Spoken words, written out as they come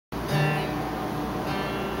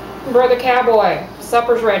Brother Cowboy,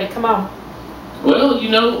 supper's ready. Come on. Well,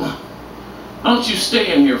 why don't you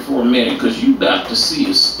stay in here for a minute, because you about to see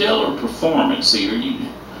a stellar performance here.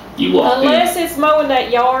 You walked Unless in. it's mowing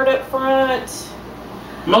that yard up front.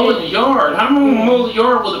 Mowing the yard? I'm going to mow the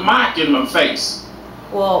yard with a mic in my face.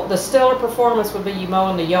 Well, the stellar performance would be you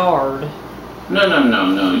mowing the yard.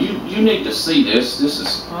 No. You need to see this. This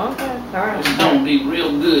is... Okay, alright. It's going to be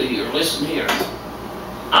real good here. Listen here.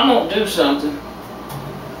 I'm going to do something.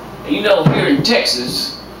 Here in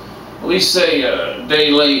Texas, we say a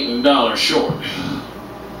day late and a dollar short.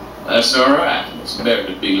 That's alright. It's better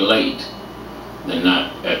to be late than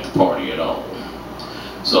not at the party at all.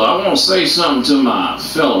 So I want to say something to my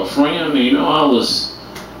fellow friend.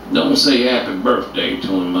 Don't say happy birthday to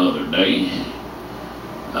him the other day.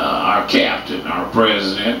 Our captain, our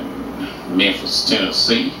president in Memphis,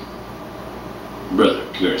 Tennessee, Brother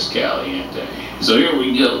Chris Caliente. So here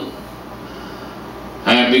we go.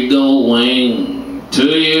 Happy going to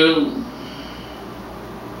you.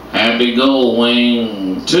 Happy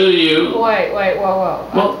going to you. Wait, whoa.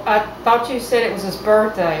 Well, I thought you said it was his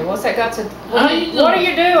birthday. What's that got to... What are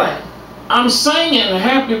you doing? I'm singing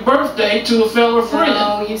happy birthday to a fellow friend.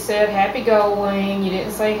 No, you said happy going. You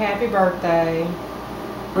didn't say happy birthday.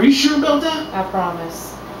 Are you sure about that? I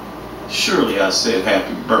promise. Surely I said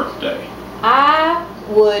happy birthday. I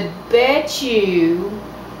would bet you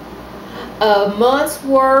a month's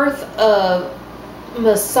worth of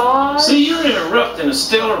massage. See, you're interrupting a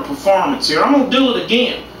stellar performance here. I'm going to do it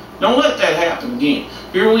again. Don't let that happen again.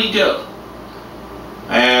 Here we go.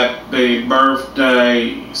 Happy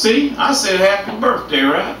birthday. See, I said happy birthday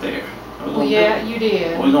right there. Well, yeah, you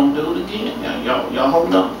did. We're going to do it again. Now, y'all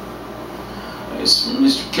hold on. It's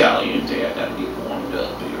Mr. Caliente. I got to get warmed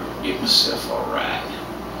up here. Get myself all right.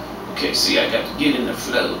 Okay, see, I got to get in the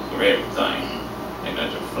flow for everything. I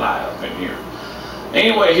got to fly up in here.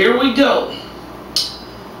 Anyway, here we go.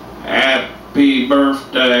 Happy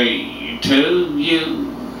birthday to you.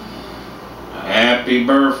 Happy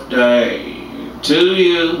birthday to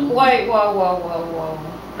you. Wait, whoa.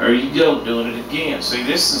 There you go, doing it again. See,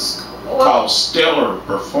 this is called stellar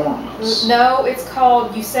performance. No, it's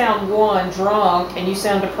called you sound drunk and you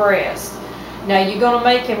sound depressed. Now you're gonna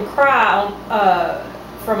make him cry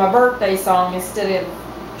from a birthday song instead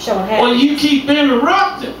of showing happy. Well, you keep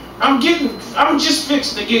interrupting. I'm just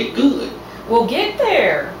fixing to get good. Well, get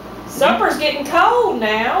there. Supper's getting cold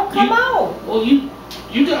now. Come on. Well, you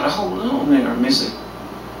gotta hold on there, Missy.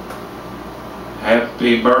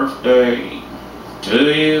 Happy birthday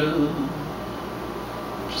to you.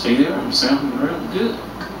 See there, I'm sounding real good.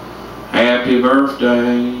 Happy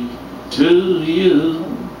birthday to you.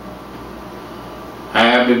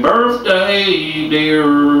 Happy birthday,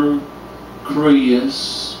 dear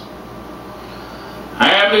Chris.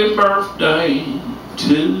 Happy birthday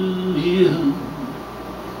to you.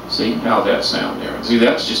 See how that sound there? See,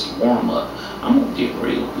 that's just a warm up. I'm gonna get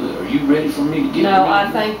real good. Are you ready for me to get? No, I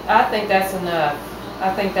think that's enough.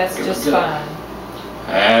 I think that's just fine.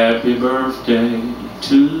 Happy birthday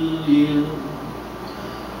to you.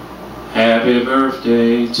 Happy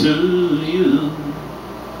birthday to you.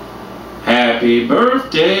 Happy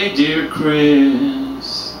birthday, dear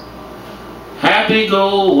Chris. Happy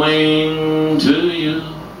going to you.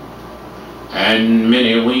 And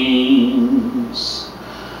many wings.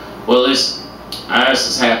 Well, this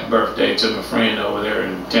is happy birthday to my friend over there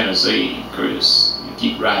in Tennessee, Chris. You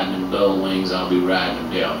keep riding them gull wings, I'll be riding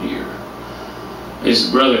them down here. This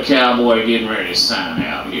is Brother Cowboy getting ready to sign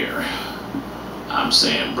out here. I'm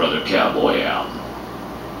saying Brother Cowboy out.